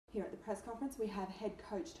press conference, we have head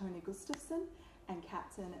coach Tony Gustavsson and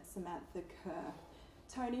captain Samantha Kerr.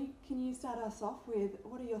 Tony, can you start us off with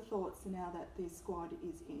what are your thoughts now that the squad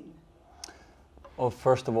is in? Well,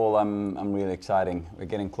 first of all, I'm really excited. We're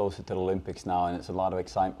getting closer to the Olympics now, and it's a lot of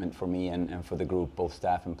excitement for me and for the group, both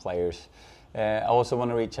staff and players. I also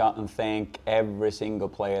want to reach out and thank every single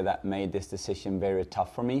player that made this decision very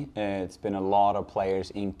tough for me. It's been a lot of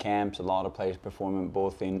players in camps, a lot of players performing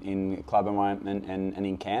both in club environment and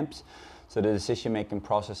in camps. So the decision-making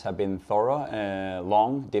process has been thorough,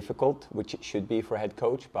 long, difficult, which it should be for a head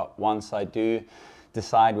coach. But once I do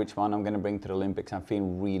decide which one I'm going to bring to the Olympics, I'm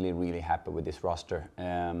feeling really, really happy with this roster.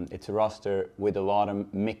 It's a roster with a lot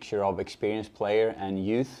of mixture of experienced player and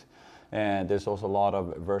youth. There's also a lot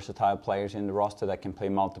of versatile players in the roster that can play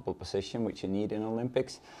multiple positions, which you need in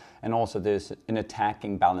Olympics. And also there's an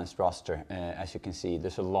attacking balanced roster. As you can see,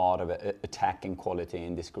 there's a lot of attacking quality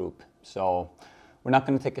in this group. So we're not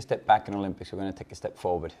going to take a step back in Olympics, we're going to take a step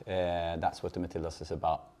forward. That's what the Matildas is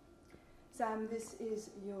about. Sam, this is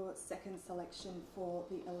your second selection for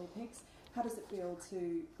the Olympics. How does it feel to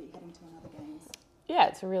be heading to another Games? Yeah,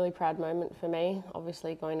 it's a really proud moment for me.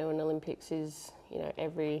 Obviously, going to an Olympics is,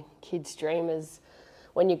 every kid's dream is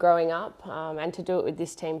when you're growing up, and to do it with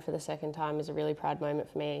this team for the second time is a really proud moment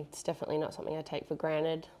for me. It's definitely not something I take for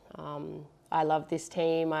granted. I love this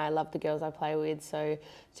team. I love the girls I play with. So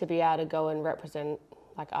to be able to go and represent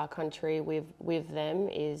our country with them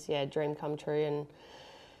is dream come true, and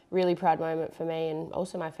really proud moment for me and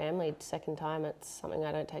also my family. Second time, it's something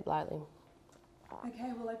I don't take lightly.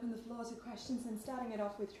 Okay, we'll open the floor to questions, and starting it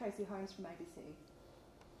off with Tracy Holmes from ABC.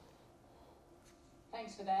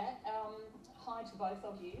 Thanks for that. Hi to both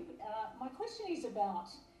of you. My question is about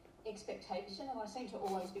expectation, and I seem to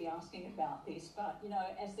always be asking about this, but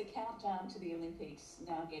as the countdown to the Olympics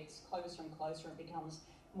now gets closer and closer and becomes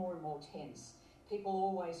more and more tense, people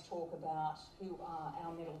always talk about who are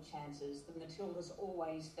our medal chances. The Matildas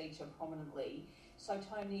always feature prominently. So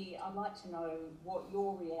Tony, I'd like to know what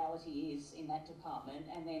your reality is in that department,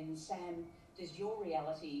 and then Sam, does your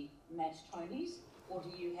reality match Tony's, or do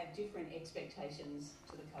you have different expectations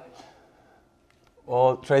to the coach?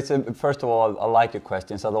 Well, Tracy, first of all, I like your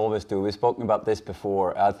questions. I always do. We've spoken about this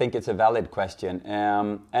before. I think it's a valid question.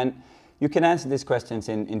 And you can answer these questions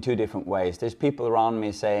in two different ways. There's people around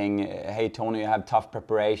me saying, hey, Tony, you have tough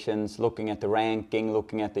preparations, looking at the ranking,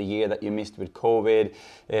 looking at the year that you missed with COVID,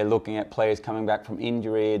 looking at players coming back from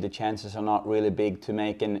injury. The chances are not really big to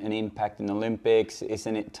make an impact in the Olympics.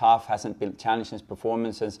 Isn't it tough? Hasn't been challenging his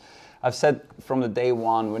performances. I've said from the day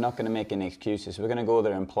one, we're not going to make any excuses. We're going to go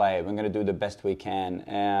there and play. We're going to do the best we can.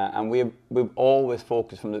 And we've always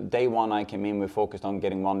focused, from the day one I came in, we focused on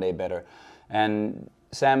getting one day better. And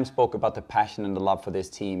Sam spoke about the passion and the love for this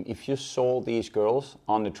team. If you saw these girls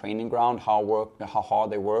on the training ground, how hard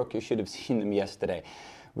they work, you should have seen them yesterday.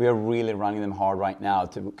 We are really running them hard right now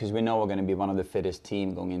because we know we're going to be one of the fittest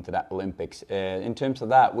teams going into that Olympics. In terms of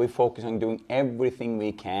that, we focus on doing everything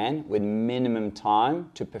we can with minimum time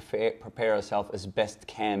to prepare ourselves as best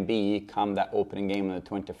can be come that opening game on the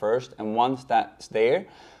 21st. And once that's there,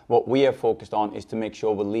 what we are focused on is to make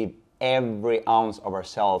sure we leave every ounce of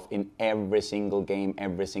ourselves in every single game,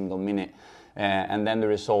 every single minute. And then the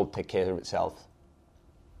result takes care of itself.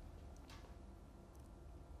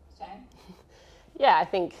 Sam? Yeah, I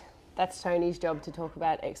think that's Tony's job to talk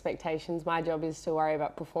about expectations. My job is to worry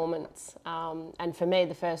about performance. And for me,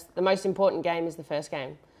 the most important game is the first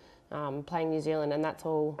game, playing New Zealand. And that's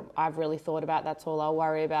all I've really thought about. That's all I'll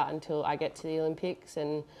worry about until I get to the Olympics.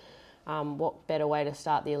 And what better way to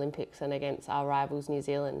start the Olympics than against our rivals, New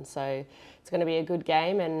Zealand. So it's going to be a good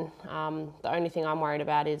game, and the only thing I'm worried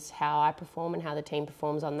about is how I perform and how the team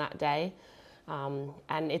performs on that day.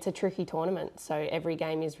 And it's a tricky tournament, so every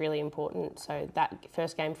game is really important. So that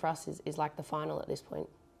first game for us is like the final at this point.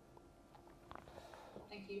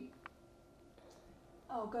 Thank you.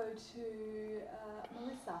 I'll go to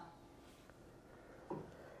Melissa.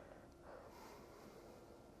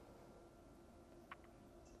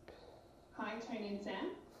 Hi, Tony and Sam.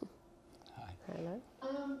 Hi. Hello.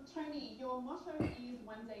 Tony, your motto is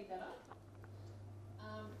one day better.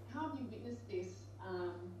 How have you witnessed this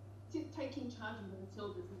since taking charge of the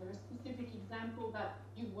Matildas? Is there a specific example that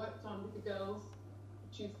you've worked on with the girls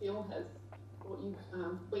that you feel has brought you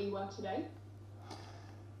where you are today?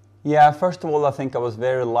 Yeah, first of all, I think I was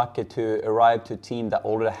very lucky to arrive to a team that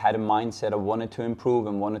already had a mindset of wanted to improve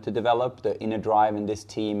and wanted to develop. The inner drive in this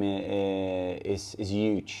team is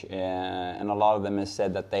huge, and a lot of them have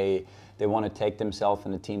said that they want to take themselves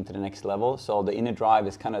and the team to the next level. So the inner drive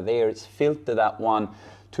is kind of there. It's filtered that one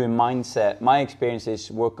to a mindset. My experience is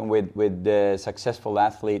working with the successful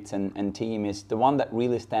athletes and team is the one that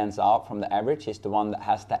really stands out from the average is the one that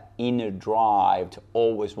has that inner drive to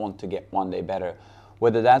always want to get one day better.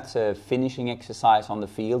 Whether that's a finishing exercise on the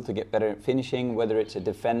field to get better at finishing, whether it's a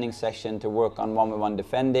defending session to work on one-on-one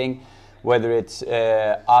defending, whether it's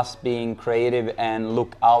us being creative and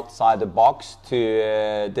look outside the box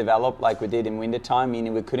to develop like we did in wintertime,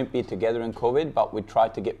 meaning we couldn't be together in COVID, but we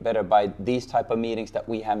tried to get better by these type of meetings that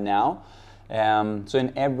we have now. So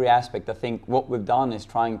in every aspect, I think what we've done is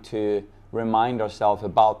trying to remind ourselves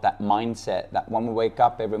about that mindset, that when we wake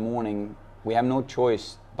up every morning, we have no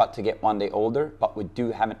choice but to get one day older, but we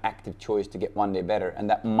do have an active choice to get one day better. And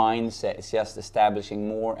that mindset is just establishing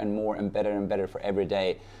more and better for every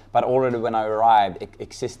day. But already when I arrived, it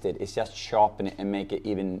existed. It's just sharpen it and make it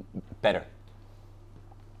even better.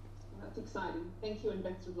 That's exciting. Thank you and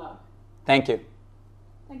best of luck. Thank you.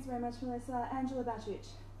 Thanks very much, Melissa. Angela Bacic.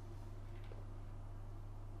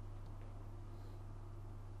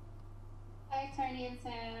 Hi, Tony and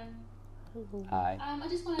Sam. Hi. I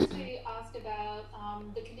just wanted to ask about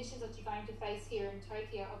the conditions that you're going to face here in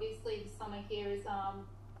Tokyo. Obviously, the summer here is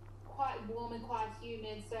quite warm and quite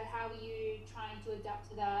humid. So how are you trying to adapt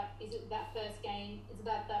to that? Is it that first game? Is it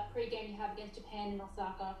that pre-game you have against Japan in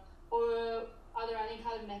Osaka? Or are there any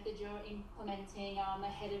kind of methods you're implementing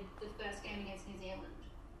ahead of the first game against New Zealand?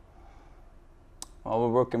 Well, we're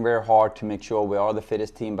working very hard to make sure we are the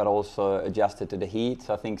fittest team, but also adjusted to the heat.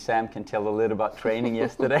 So I think Sam can tell a little about training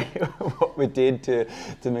yesterday, what we did to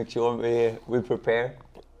make sure we prepare.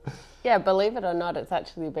 Yeah, believe it or not, it's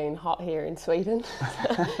actually been hot here in Sweden.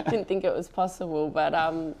 Didn't think it was possible, but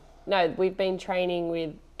no, we've been training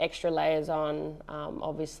with extra layers on.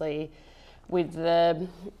 Obviously, with the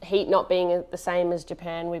heat not being the same as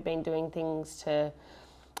Japan, we've been doing things to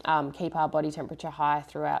keep our body temperature high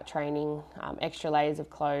throughout training, extra layers of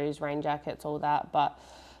clothes, rain jackets, all that. But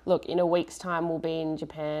look, in a week's time we'll be in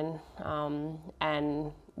Japan,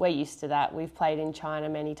 and we're used to that. We've played in China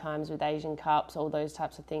many times with Asian Cups, all those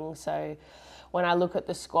types of things. So when I look at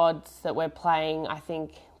the squads that we're playing, I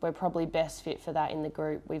think we're probably best fit for that in the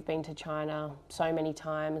group. We've been to China so many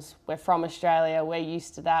times. We're from Australia, we're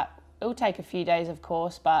used to that. It'll take a few days, of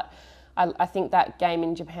course, but I think that game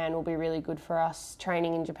in Japan will be really good for us,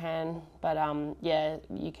 training in Japan. But yeah,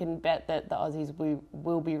 you can bet that the Aussies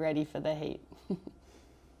will be ready for the heat. Thank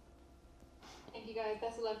you guys.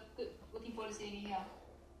 Best of luck. Looking forward to seeing you here.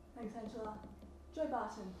 Thanks, Angela. Joe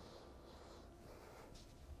Barton.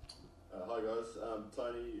 Hi guys.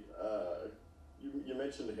 Tony, you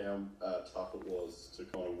mentioned how tough it was to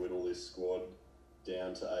kind of whittle this squad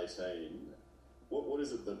down to 18. What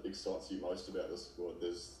is it that excites you most about the squad?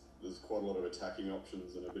 There's quite a lot of attacking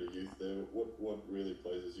options and a bit of youth there. What really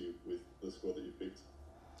pleases you with the squad that you picked?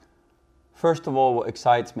 First of all, what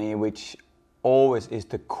excites me, which always is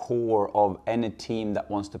the core of any team that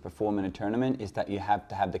wants to perform in a tournament, is that you have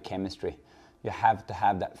to have the chemistry. You have to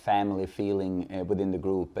have that family feeling within the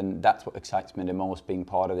group, and that's what excites me the most, being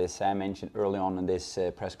part of this. Sam mentioned early on in this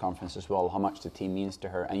press conference as well how much the team means to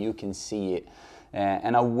her, and you can see it.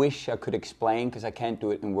 And I wish I could explain, because I can't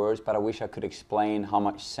do it in words, but I wish I could explain how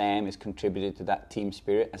much Sam has contributed to that team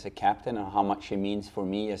spirit as a captain, and how much she means for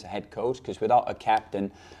me as a head coach. Because without a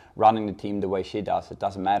captain running the team the way she does, it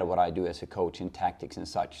doesn't matter what I do as a coach in tactics and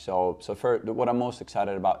such. So what I'm most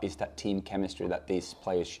excited about is that team chemistry that these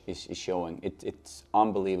players is showing. It's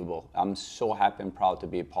unbelievable. I'm so happy and proud to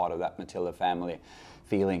be a part of that Matilda family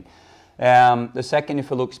feeling. The second,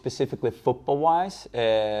 if you look specifically football-wise,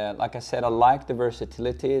 like I said, I like the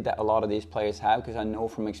versatility that a lot of these players have, because I know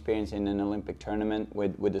from experience in an Olympic tournament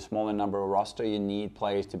with a smaller number of roster, you need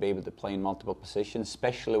players to be able to play in multiple positions,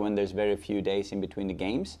 especially when there's very few days in between the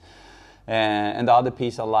games. And the other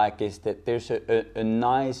piece I like is that there's a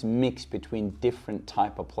nice mix between different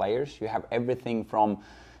type of players. You have everything from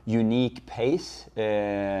unique pace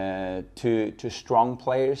to strong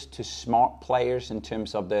players, to smart players in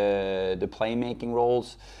terms of the playmaking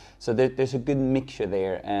roles. So there's a good mixture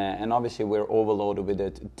there, and obviously we're overloaded with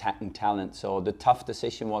attacking talent. So the tough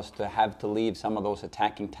decision was to have to leave some of those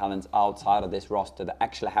attacking talents outside of this roster that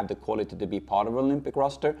actually have the quality to be part of an Olympic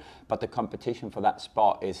roster, but the competition for that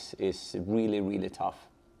spot is really, really tough.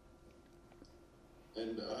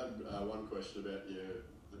 And I had one question about the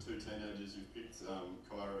two teenagers you've picked,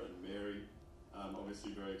 Kyra and Mary.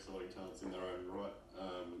 Obviously very exciting talents in their own right.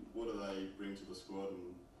 What do they bring to the squad,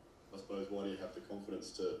 and I suppose why do you have the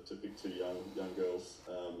confidence to pick two young girls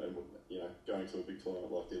and going to a big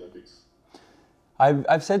tournament like the Olympics?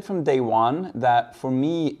 I've said from day one that for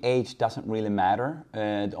me, age doesn't really matter.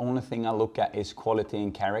 The only thing I look at is quality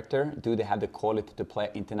and character. Do they have the quality to play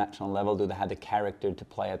at international level? Do they have the character to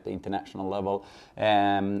play at the international level?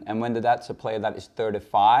 And whether that's a player that is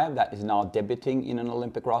 35, that is now debuting in an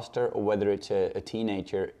Olympic roster, or whether it's a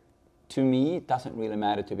teenager, to me, it doesn't really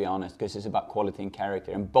matter, to be honest, because it's about quality and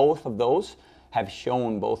character. And both of those have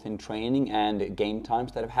shown, both in training and game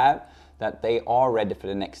times that I've had, that they are ready for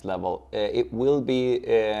the next level. It will be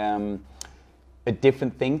a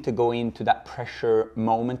different thing to go into that pressure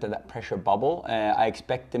moment or that pressure bubble. I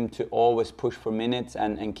expect them to always push for minutes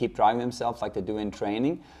and keep driving themselves like they do in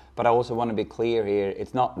training. But I also want to be clear here,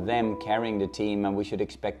 it's not them carrying the team, and we should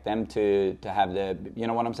expect them to have the, you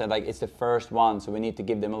know what I'm saying, like it's the first one, so we need to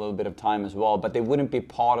give them a little bit of time as well. But they wouldn't be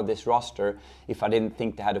part of this roster if I didn't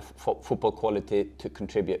think they had a football quality to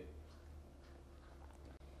contribute.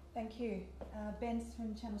 Thank you. Ben's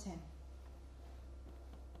from Channel 10.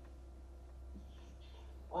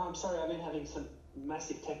 Oh, I'm sorry, I've been having some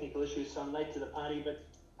massive technical issues, so I'm late to the party. But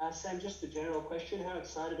Sam, just a general question. How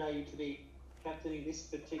excited are you to be captaining this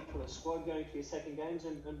particular squad going to your second games,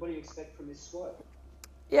 and what do you expect from this squad?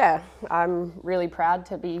 Yeah, I'm really proud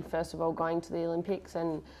to be, first of all, going to the Olympics,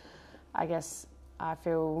 and I guess I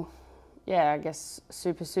feel,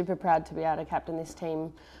 super proud to be able to captain this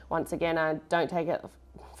team. Once again, I don't take it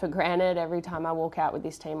for granted. Every time I walk out with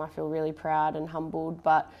this team, I feel really proud and humbled,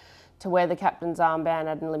 but to wear the captain's armband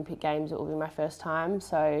at an Olympic Games, it will be my first time,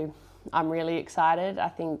 so I'm really excited. I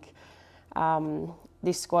think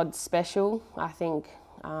this squad's special. I think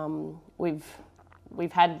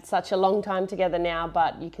we've had such a long time together now,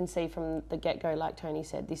 but you can see from the get-go, like Tony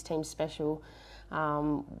said, this team's special.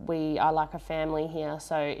 We are like a family here,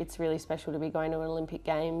 so it's really special to be going to an Olympic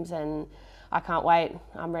Games, and I can't wait.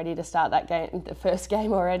 I'm ready to start that game, the first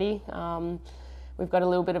game already. We've got a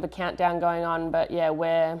little bit of a countdown going on, but yeah,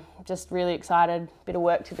 we're just really excited. Bit of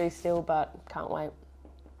work to do still, but can't wait.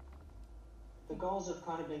 The goals have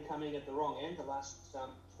kind of been coming at the wrong end the last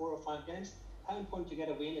 4 or 5 games. How important to get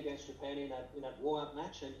a win against Japan in that warm-up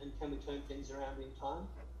match, and can we turn things around in time?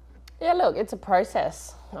 Yeah, look, it's a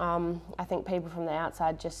process. I think people from the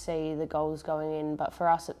outside just see the goals going in, but for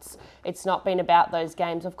us, it's not been about those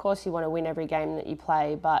games. Of course, you want to win every game that you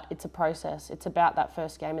play, but it's a process. It's about that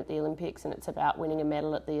first game at the Olympics, and it's about winning a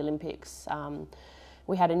medal at the Olympics.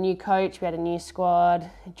 We had a new coach, we had a new squad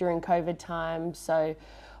during COVID times, so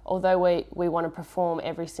although we want to perform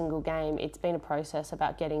every single game, it's been a process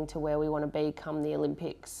about getting to where we want to be come the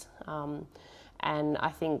Olympics. And I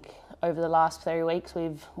think over the last 3 weeks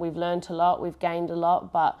we've learned a lot, we've gained a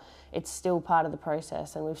lot, but it's still part of the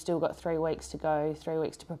process, and we've still got 3 weeks to go, 3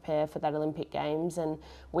 weeks to prepare for that Olympic Games. And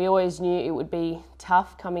we always knew it would be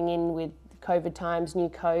tough coming in with COVID times, new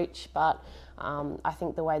coach, but I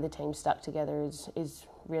think the way the team stuck together is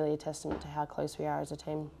really a testament to how close we are as a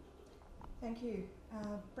team. Thank you.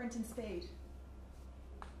 Brenton Speed.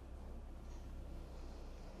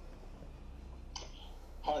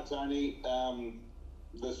 Hi Tony.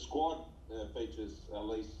 The squad features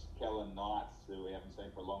Elise Kellen Knights, who we haven't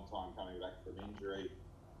seen for a long time, coming back from injury,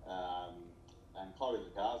 and Chloe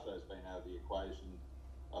Picasso has been out of the equation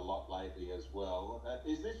a lot lately as well.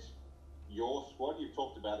 Is this your squad? You've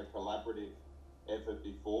talked about a collaborative effort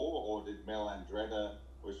before, or did Mel Andretta,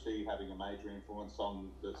 was she having a major influence on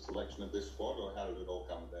the selection of this squad, or how did it all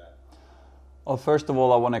come about? Well, first of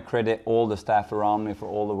all, I want to credit all the staff around me for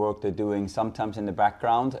all the work they're doing, sometimes in the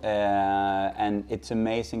background, and it's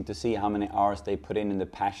amazing to see how many hours they put in the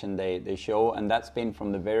passion they show, and that's been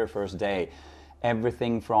from the very first day.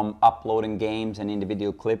 Everything from uploading games and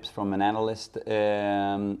individual clips from an analyst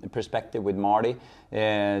perspective with Marty,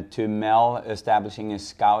 to Mel establishing a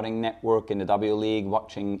scouting network in the W League,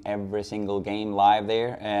 watching every single game live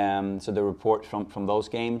there. So the reports from those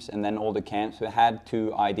games, and then all the camps we had, 2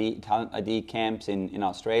 talent ID camps in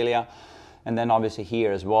Australia. And then obviously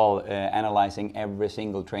here as well, analyzing every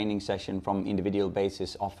single training session from individual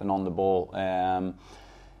basis, off and on the ball.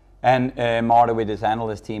 And Marta with his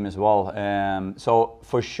analyst team as well. So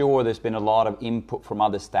for sure there's been a lot of input from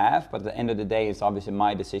other staff, but at the end of the day it's obviously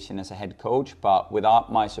my decision as a head coach, but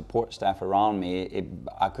without my support staff around me,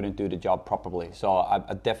 I couldn't do the job properly. So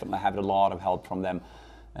I definitely had a lot of help from them.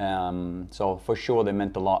 So for sure they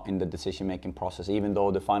meant a lot in the decision-making process, even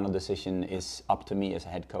though the final decision is up to me as a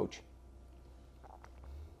head coach.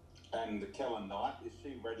 And Kellen Knight, is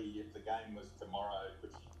she ready if the game was tomorrow?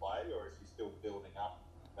 Could she play, or is she still building up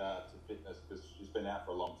to fitness, because she's been out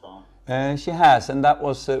for a long time? She has, and that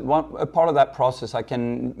was a part of that process. I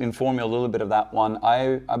can inform you a little bit of that one.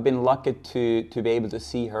 I've been lucky to be able to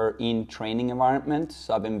see her in training environments.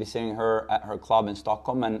 So I've been visiting her at her club in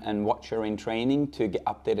Stockholm and watch her in training to get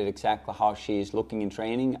updated exactly how she's looking in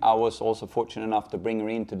training. I was also fortunate enough to bring her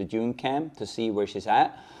into the June camp to see where she's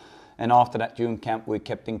at. And after that June camp, we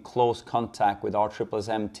kept in close contact with our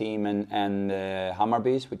SSM team and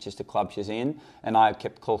Hammarbys, which is the club she's in. And I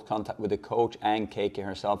kept close contact with the coach and Keiki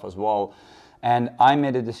herself as well. And I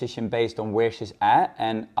made a decision based on where she's at.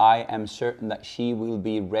 And I am certain that she will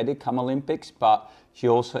be ready come Olympics. But she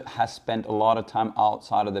also has spent a lot of time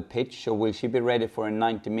outside of the pitch. So will she be ready for a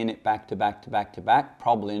 90-minute back-to-back?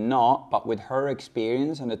 Probably not. But with her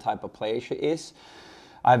experience and the type of player she is,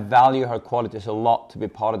 I value her qualities a lot to be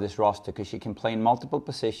part of this roster, because she can play in multiple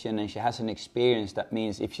positions and she has an experience that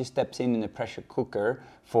means if she steps in the pressure cooker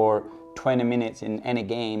for 20 minutes in any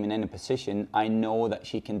game, in any position, I know that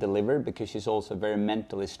she can deliver, because she's also very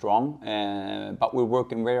mentally strong. But we're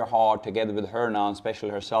working very hard together with her now, and especially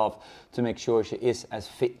herself, to make sure she is as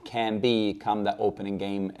fit can be come that opening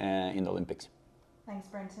game in the Olympics. Thanks,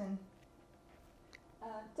 Brenton.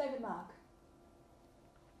 David Mark.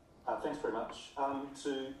 Thanks very much.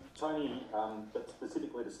 To Tony, but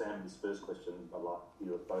specifically to Sam, this first question, I'd like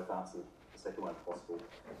you to both answer the second one if possible.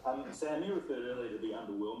 Sam, you referred earlier to the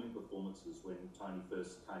underwhelming performances when Tony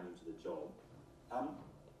first came into the job.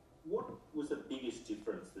 What was the biggest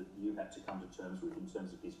difference that you had to come to terms with in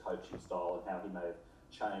terms of his coaching style and how he may have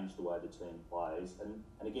changed the way the team plays? And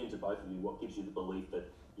again, to both of you, what gives you the belief that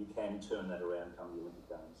you can turn that around come the Olympic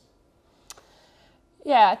Games?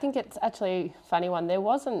 Yeah, I think it's actually a funny one. There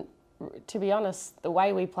wasn't, to be honest, the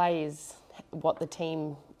way we play is what the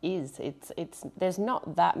team is. There's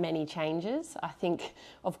not that many changes. I think,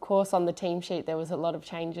 of course, on the team sheet there was a lot of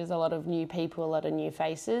changes, a lot of new people, a lot of new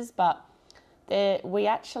faces, but we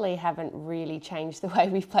actually haven't really changed the way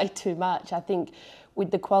we play too much. I think with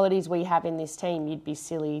the qualities we have in this team, you'd be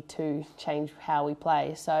silly to change how we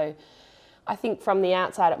play. So I think from the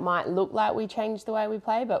outside it might look like we changed the way we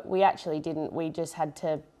play, but we actually didn't. We just had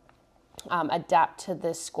to adapt to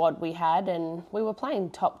the squad we had, and we were playing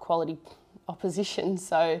top quality opposition.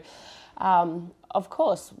 So of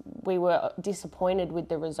course we were disappointed with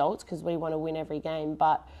the results because we want to win every game,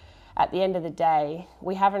 but at the end of the day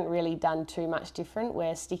we haven't really done too much different.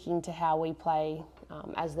 We're sticking to how we play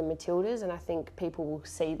as the Matildas, and I think people will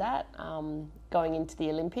see that going into the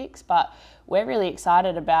Olympics. But we're really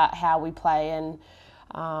excited about how we play, and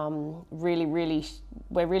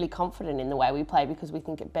we're really confident in the way we play because we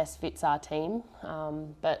think it best fits our team.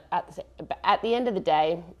 But at the end of the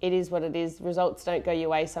day, it is what it is. Results don't go your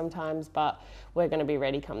way sometimes, but we're going to be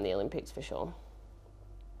ready come the Olympics for sure.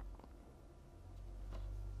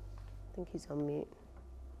 I think he's on mute.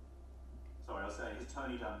 Sorry, I was saying, has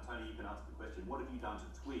Tony done? Tony, you can answer the question. What have you done to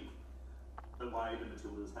tweak the way the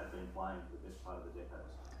Matildas have been playing for the best part of the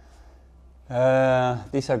decades?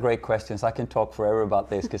 These are great questions. I can talk forever about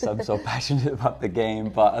this because I'm so passionate about the game.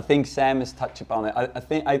 But I think Sam has touched upon it.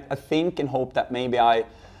 I think and hope that maybe I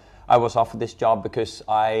was offered this job because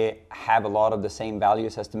I have a lot of the same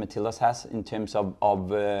values as the Matildas has in terms of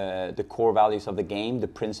the core values of the game, the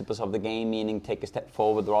principles of the game, meaning take a step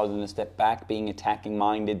forward rather than a step back, being attacking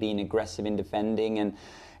minded, being aggressive in defending, and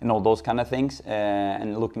all those kind of things,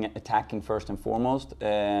 and looking at attacking first and foremost.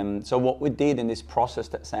 So what we did in this process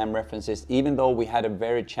that Sam references, even though we had a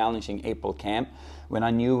very challenging April camp, when I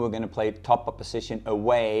knew we were going to play top opposition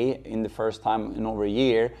away in the first time in over a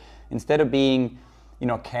year, instead of being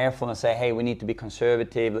careful and say, hey, we need to be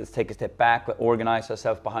conservative, let's take a step back, let's organize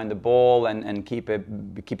ourselves behind the ball and keep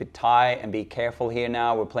it tight and be careful here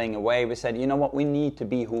now, we're playing away. We said, you know what, we need to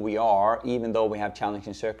be who we are, even though we have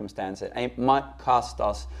challenging circumstances. And it might cost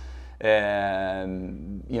us, a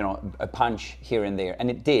punch here and there. And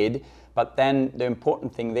it did, but then the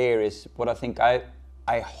important thing there is what I think I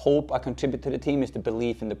hope I contribute to the team is the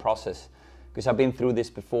belief in the process. Because I've been through this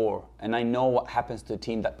before, and I know what happens to a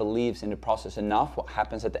team that believes in the process enough, what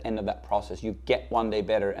happens at the end of that process. You get one day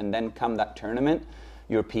better, and then come that tournament,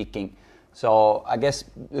 you're peaking. So I guess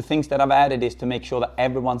the things that I've added is to make sure that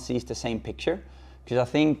everyone sees the same picture, because I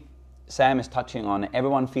think Sam is touching on it.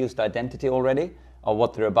 Everyone feels the identity already of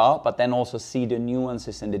what they're about, but then also see the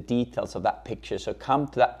nuances and the details of that picture. So come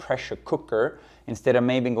to that pressure cooker, instead of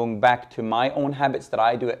maybe going back to my own habits that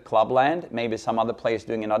I do at Clubland, maybe some other players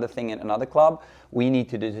doing another thing at another club, we need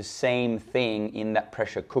to do the same thing in that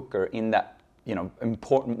pressure cooker, in that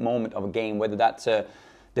important moment of a game, whether that's a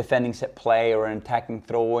defending set play or an attacking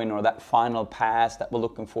throw-in or that final pass that we're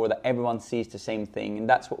looking for, that everyone sees the same thing. And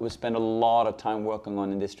that's what we spend a lot of time working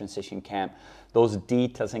on in this transition camp. Those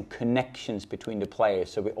details and connections between the players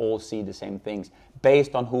so we all see the same things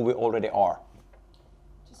based on who we already are.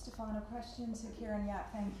 Just a final question to Kieran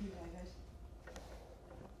Yap. Thank you, David.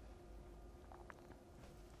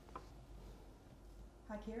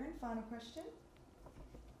 Hi, Kieran. Final question.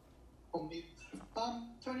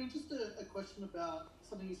 Tony, just a question about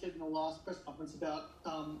something you said in the last press conference about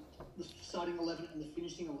the starting 11 and the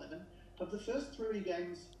finishing 11. Of the first 3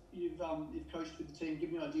 games you've coached with the team,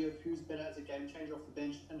 give me an idea of who's better as a game changer off the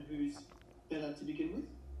bench and who's better to begin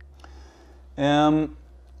with?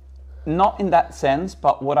 Not in that sense,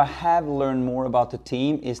 but what I have learned more about the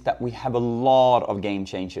team is that we have a lot of game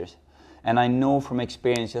changers. And I know from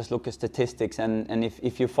experience, just look at statistics, and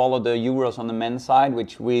if you follow the Euros on the men's side,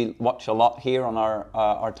 which we watch a lot here on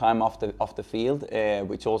our time off the field,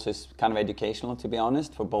 which also is kind of educational, to be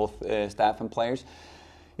honest, for both staff and players.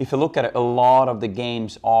 If you look at it, a lot of the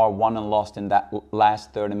games are won and lost in that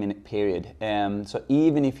last 30-minute period. So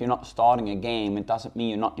even if you're not starting a game, it doesn't mean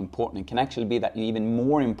you're not important. It can actually be that you're even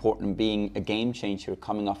more important being a game changer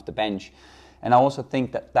coming off the bench. And I also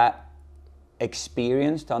think that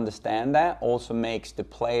experience to understand that also makes the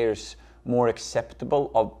players more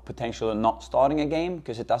acceptable of potentially not starting a game,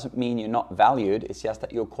 because it doesn't mean you're not valued. It's just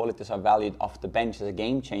that your qualities are valued off the bench as a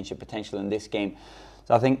game changer potential in this game.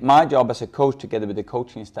 So I think my job as a coach together with the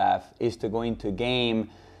coaching staff is to go into a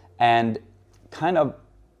game and kind of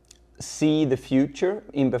see the future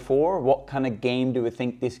in before. What kind of game do we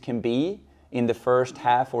think this can be in the first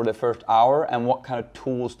half or the first hour, and what kind of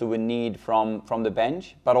tools do we need from the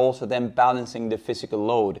bench, but also then balancing the physical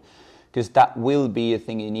load, because that will be a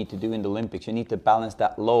thing you need to do in the Olympics. You need to balance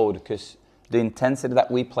that load, because the intensity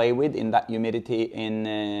that we play with in that humidity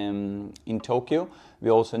in Tokyo, we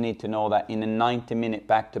also need to know that in a 90-minute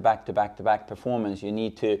back-to-back performance, you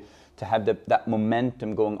need to have that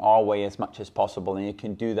momentum going our way as much as possible, and you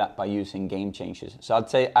can do that by using game changers. So I'd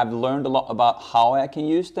say I've learned a lot about how I can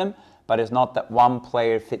use them, but it's not that one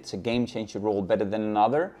player fits a game changer role better than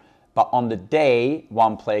another, but on the day,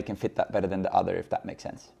 one player can fit that better than the other, if that makes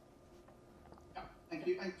sense. Yeah, thank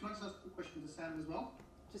you. And can I just ask a question to Sam as well?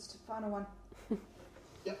 Just a final one.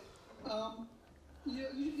 Yep. You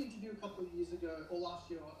did an interview a couple of years ago, or last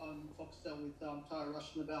year on Foxtel with Tyra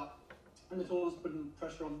Russian about the Matildas putting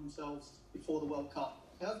pressure on themselves before the World Cup.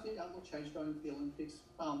 How's the outlook changed going to the Olympics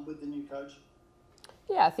with the new coach?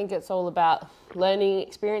 Yeah, I think it's all about learning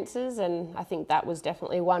experiences, and I think that was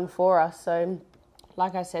definitely one for us. So,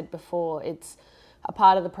 like I said before, it's a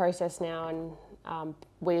part of the process now, and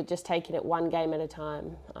we're just taking it one game at a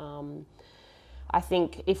time. I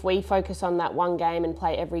think if we focus on that one game and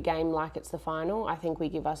play every game like it's the final, I think we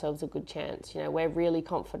give ourselves a good chance. You know, we're really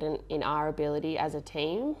confident in our ability as a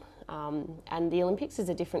team. And the Olympics is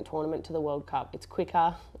a different tournament to the World Cup. It's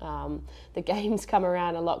quicker, the games come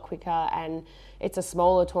around a lot quicker, and it's a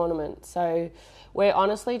smaller tournament. So we're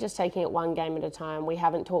honestly just taking it one game at a time. We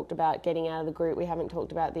haven't talked about getting out of the group. We haven't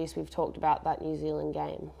talked about this. We've talked about that New Zealand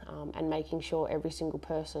game, and making sure every single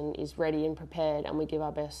person is ready and prepared, and we give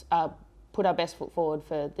our best, put our best foot forward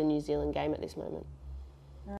for the New Zealand game at this moment.